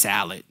tater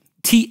salad.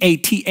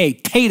 T-A-T-A,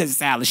 tater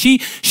salad. She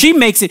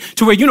makes it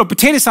to where,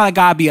 potato salad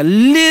gotta be a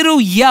little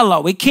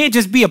yellow. It can't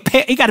just be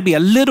it gotta be a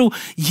little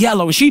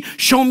yellow. And she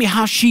showed me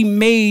how she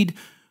made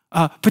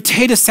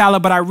potato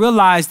salad, but I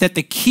realized that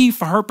the key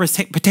for her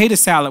potato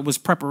salad was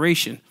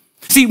preparation.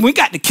 See, when we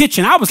got in the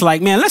kitchen, I was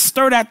like, man, let's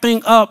stir that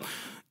thing up.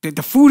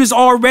 The food is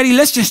all ready.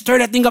 Let's just stir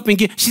that thing up and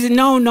get. She said,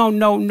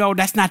 no.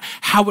 That's not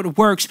how it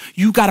works.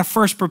 You got to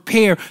first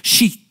prepare.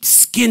 She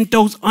skinned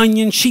those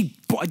onions. She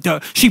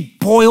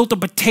boiled the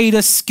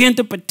potatoes, skinned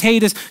the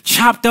potatoes,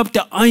 chopped up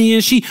the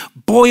onions. She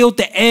boiled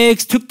the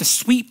eggs, took the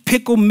sweet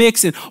pickle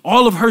mix and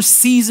all of her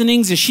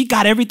seasonings, and she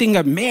got everything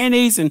of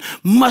mayonnaise and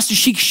mustard,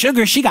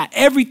 sugar. She got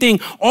everything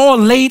all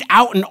laid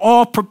out and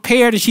all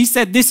prepared. And she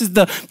said, this is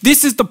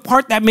the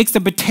part that makes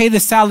the potato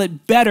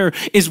salad better,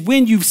 is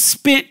when you've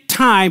spent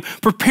time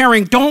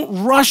preparing.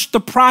 Don't rush the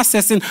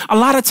process. And a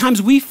lot of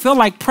times we feel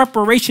like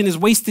preparation is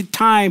wasted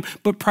time,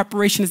 but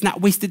preparation is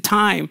not wasted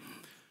time.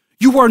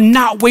 You are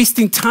not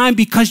wasting time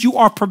because you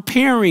are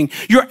preparing.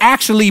 You're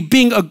actually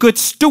being a good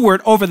steward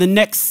over the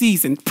next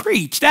season.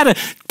 Preach.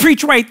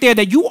 Preach right there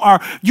that you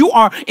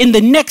are in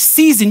the next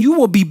season. You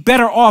will be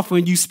better off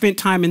when you spend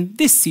time in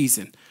this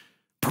season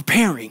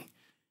preparing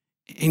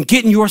and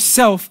getting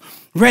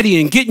yourself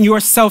ready and getting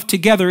yourself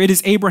together. It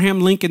is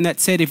Abraham Lincoln that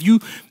said, if you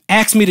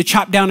ask me to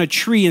chop down a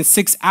tree in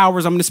 6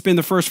 hours, I'm going to spend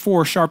the first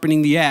 4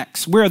 sharpening the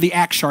axe. Where are the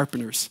axe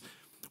sharpeners?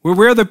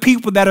 Where are the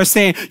people that are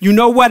saying, you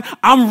know what?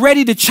 I'm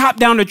ready to chop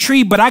down a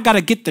tree, but I got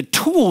to get the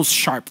tools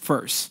sharp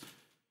first.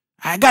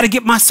 I got to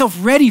get myself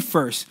ready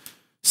first.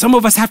 Some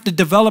of us have to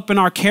develop in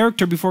our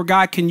character before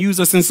God can use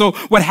us. And so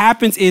what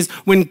happens is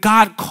when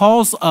God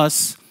calls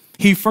us,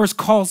 he first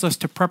calls us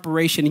to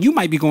preparation. And you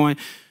might be going,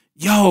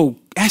 yo,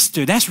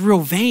 Esther, that's real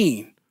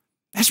vain.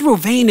 That's real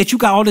vain that you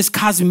got all this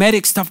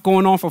cosmetic stuff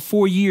going on for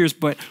 4 years,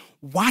 but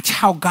watch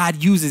how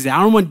God uses it. I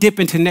don't want to dip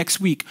into next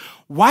week.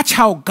 Watch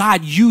how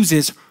God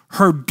uses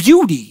her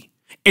beauty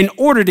in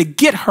order to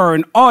get her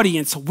an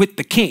audience with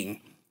the king.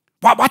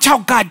 Watch how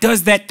God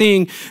does that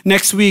thing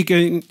next week.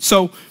 And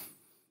so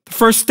the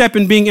first step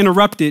in being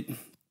interrupted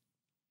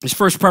is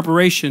first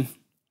preparation.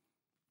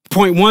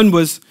 Point 1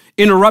 was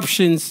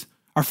interruptions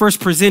are first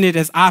presented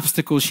as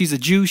obstacles. She's a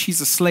Jew,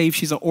 she's a slave,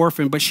 she's an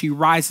orphan, but she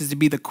rises to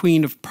be the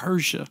queen of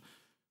Persia.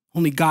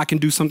 Only God can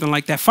do something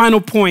like that.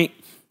 Final point.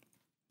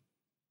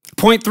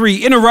 Point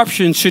 3,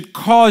 interruption should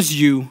cause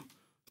you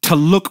to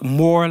look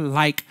more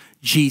like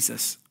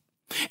Jesus.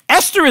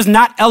 Esther is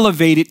not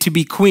elevated to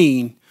be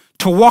queen,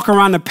 to walk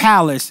around the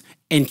palace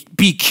and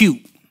be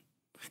cute.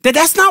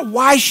 That's not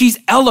why she's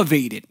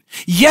elevated.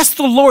 Yes,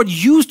 the Lord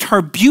used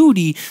her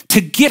beauty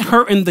to get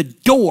her in the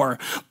door,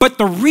 but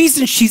the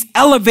reason she's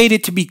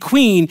elevated to be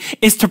queen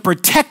is to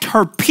protect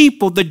her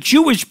people, the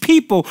Jewish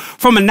people,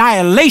 from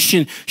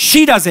annihilation.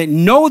 She doesn't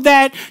know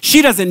that.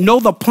 She doesn't know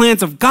the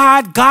plans of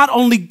God. God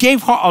only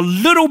gave her a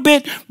little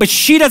bit, but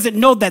she doesn't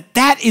know that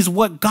that is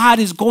what God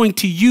is going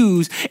to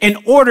use in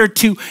order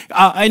to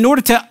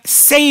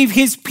save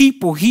his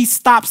people. He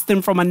stops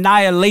them from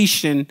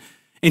annihilation,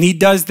 and he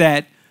does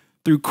that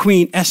through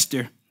Queen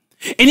Esther.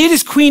 And it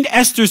is Queen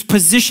Esther's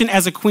position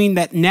as a queen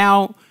that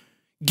now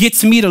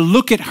gets me to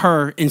look at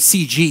her and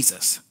see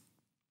Jesus.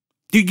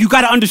 You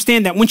got to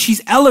understand that when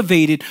she's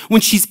elevated,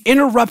 when she's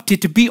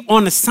interrupted to be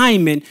on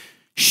assignment,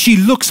 she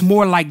looks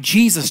more like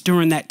Jesus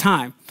during that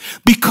time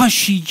because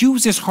she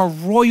uses her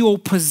royal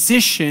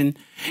position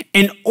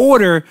in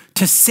order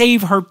to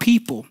save her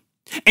people.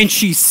 And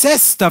she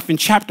says stuff in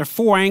chapter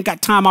 4. I ain't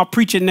got time. I'll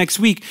preach it next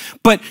week.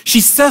 But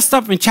she says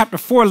stuff in chapter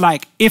 4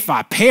 like, if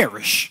I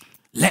perish,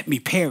 let me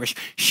perish.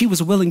 She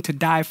was willing to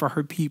die for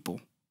her people.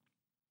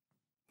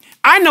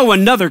 I know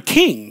another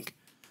king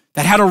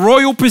that had a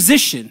royal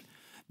position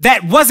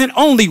that wasn't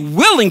only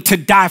willing to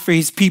die for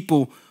his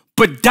people,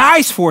 but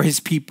dies for his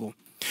people.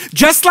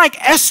 Just like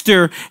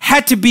Esther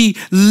had to be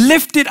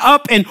lifted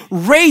up and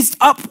raised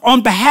up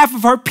on behalf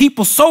of her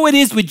people, so it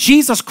is with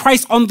Jesus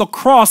Christ on the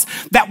cross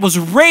that was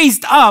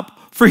raised up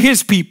for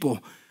his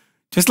people.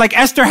 Just like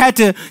Esther had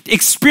to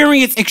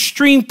experience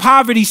extreme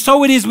poverty,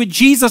 so it is with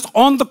Jesus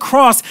on the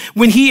cross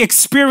when he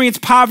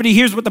experienced poverty.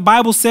 Here's what the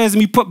Bible says,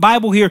 and we put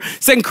Bible here,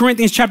 2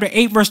 Corinthians chapter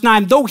 8, verse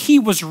 9. Though he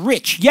was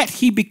rich, yet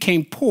he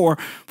became poor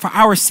for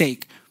our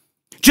sake.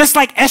 Just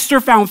like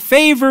Esther found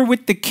favor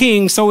with the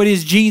king, so it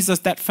is Jesus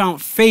that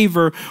found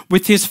favor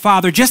with his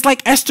Father. Just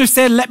like Esther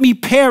said, let me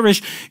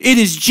perish, it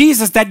is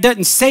Jesus that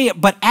doesn't say it,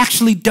 but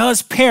actually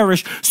does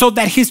perish so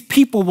that his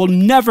people will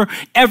never,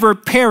 ever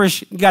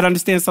perish. You got to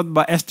understand something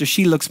about Esther.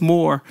 She looks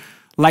more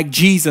like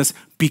Jesus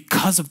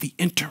because of the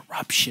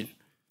interruption.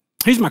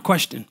 Here's my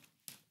question.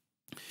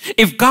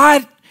 If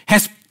God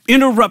has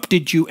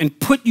interrupted you and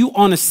put you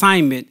on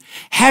assignment,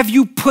 have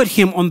you put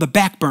him on the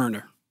back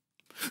burner?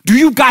 Do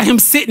you got him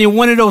sitting in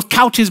one of those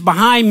couches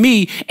behind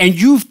me and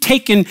you've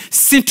taken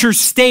center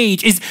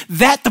stage? Is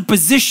that the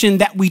position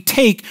that we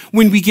take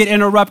when we get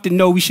interrupted?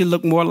 No, we should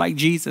look more like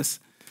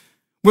Jesus.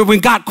 When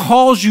God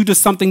calls you to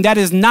something, that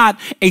is not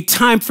a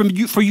time for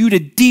you to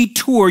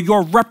detour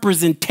your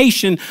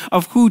representation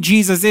of who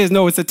Jesus is.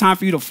 No, it's a time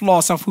for you to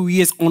floss off who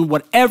he is on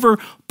whatever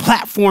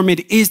platform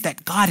it is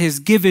that God has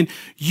given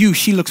you.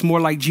 She looks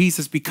more like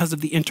Jesus because of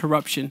the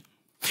interruption.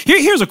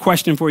 Here's a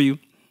question for you.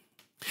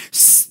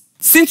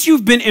 Since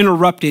you've been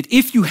interrupted,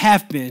 if you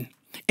have been,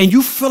 and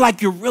you feel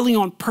like you're really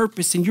on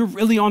purpose and you're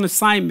really on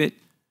assignment,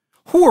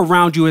 who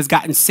around you has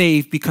gotten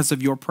saved because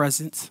of your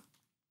presence?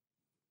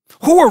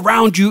 Who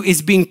around you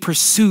is being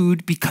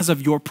pursued because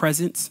of your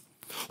presence?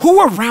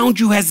 Who around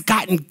you has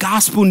gotten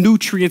gospel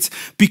nutrients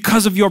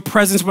because of your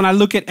presence? When I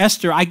look at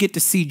Esther, I get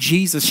to see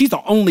Jesus. She's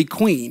the only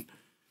queen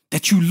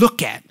that you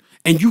look at.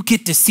 And you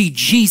get to see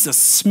Jesus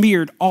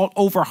smeared all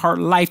over her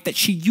life, that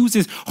she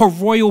uses her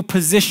royal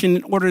position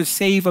in order to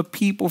save a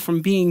people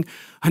from being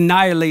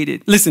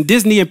annihilated. Listen,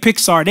 Disney and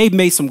Pixar, they've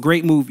made some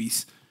great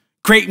movies.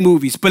 Great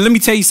movies. But let me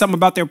tell you something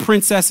about their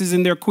princesses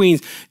and their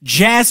queens.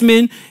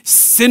 Jasmine,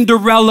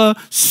 Cinderella,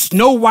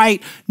 Snow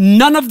White,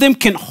 none of them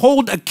can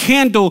hold a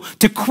candle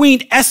to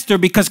Queen Esther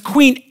because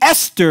Queen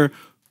Esther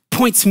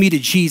points me to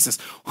Jesus.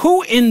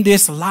 Who in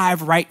this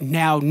live right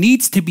now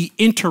needs to be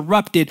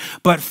interrupted,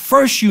 but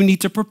first you need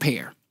to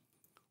prepare?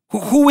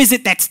 Who is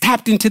it that's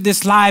tapped into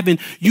this live and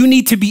you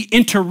need to be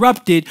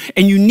interrupted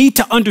and you need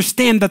to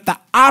understand that the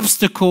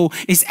obstacle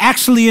is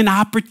actually an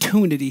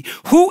opportunity?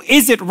 Who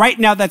is it right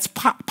now that's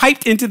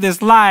piped into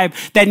this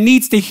live that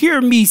needs to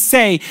hear me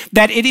say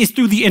that it is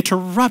through the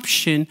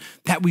interruption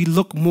that we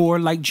look more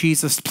like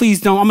Jesus?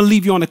 Please don't. I'm going to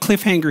leave you on a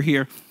cliffhanger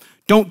here.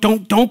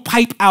 Don't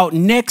pipe out.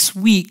 Next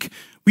week,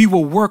 we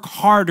will work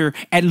harder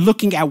at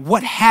looking at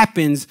what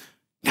happens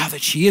now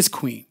that she is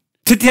queen.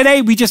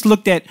 Today, we just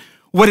looked at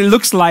what it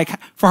looks like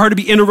for her to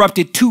be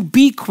interrupted to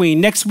be queen.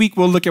 Next week,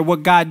 we'll look at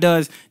what God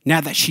does now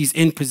that she's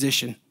in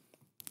position.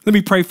 Let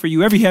me pray for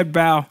you. Every head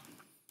bow.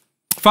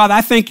 Father,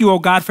 I thank you, oh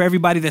God, for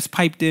everybody that's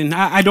piped in.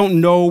 I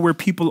don't know where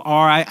people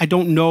are. I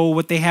don't know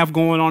what they have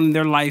going on in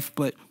their life,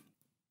 but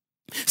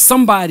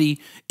somebody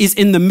is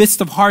in the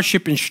midst of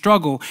hardship and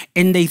struggle,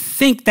 and they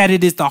think that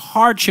it is the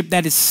hardship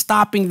that is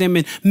stopping them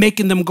and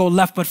making them go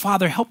left. But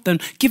Father, help them,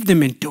 give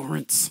them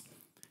endurance.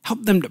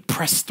 Help them to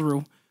press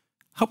through.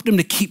 Help them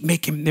to keep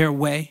making their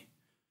way.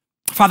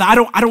 Father, I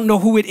don't know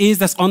who it is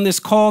that's on this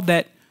call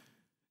that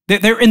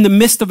they're in the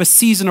midst of a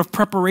season of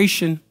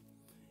preparation.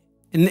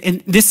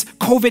 And this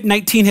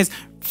COVID-19 has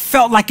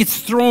felt like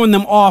it's throwing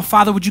them off.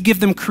 Father, would you give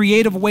them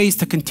creative ways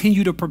to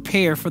continue to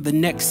prepare for the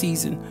next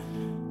season?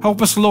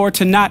 Help us, Lord,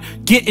 to not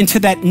get into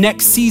that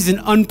next season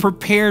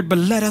unprepared, but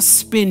let us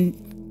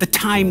spend the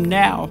time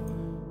now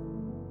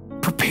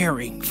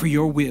preparing for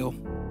your will.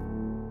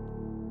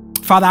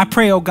 Father, I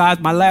pray, oh God,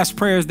 my last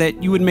prayer is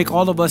that you would make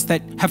all of us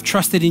that have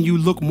trusted in you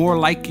look more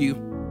like you.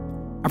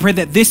 I pray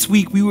that this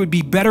week we would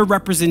be better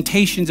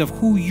representations of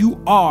who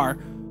you are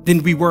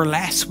than we were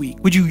last week.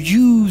 Would you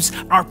use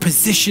our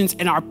positions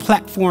and our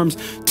platforms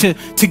to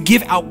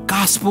give out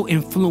gospel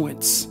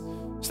influence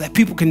so that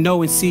people can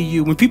know and see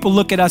you? When people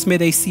look at us, may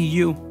they see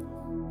you.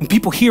 When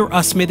people hear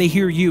us, may they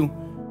hear you.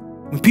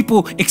 When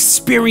people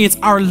experience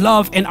our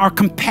love and our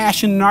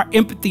compassion and our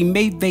empathy,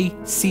 may they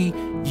see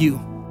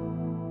you.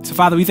 So,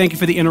 Father, we thank you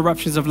for the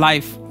interruptions of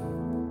life.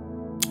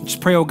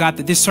 Just pray, oh God,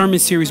 that this sermon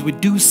series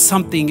would do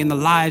something in the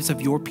lives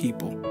of your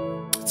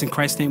people. It's in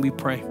Christ's name we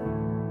pray.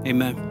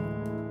 Amen.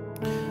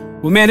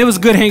 Well, man, it was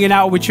good hanging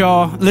out with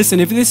y'all.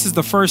 Listen, if this is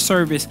the first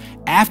service,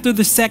 after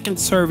the second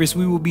service,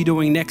 we will be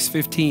doing Next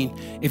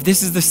 15. If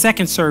this is the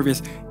second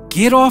service,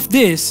 get off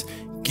this.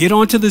 Get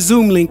onto the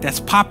Zoom link that's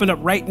popping up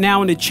right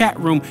now in the chat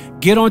room.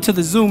 Get onto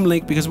the Zoom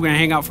link because we're going to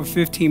hang out for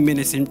 15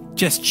 minutes and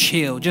just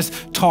chill,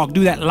 just talk,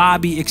 do that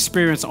lobby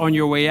experience on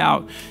your way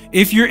out.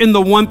 If you're in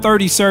the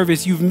 1:30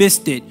 service, you've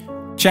missed it.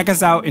 Check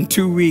us out in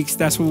 2 weeks.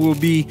 That's when we'll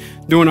be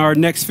doing our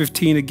Next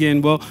 15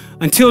 again. Well,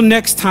 until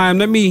next time,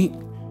 let me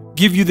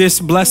give you this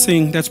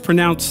blessing that's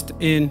pronounced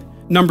in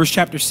Numbers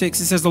chapter 6.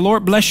 It says, the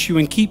Lord bless you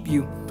and keep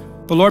you.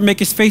 The Lord make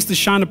his face to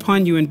shine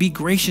upon you and be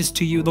gracious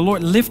to you. The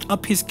Lord lift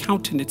up his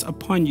countenance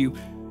upon you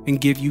and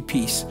give you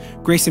peace.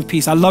 Grace and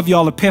peace. I love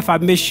y'all. Epiph, I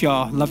miss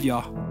y'all. Love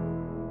y'all.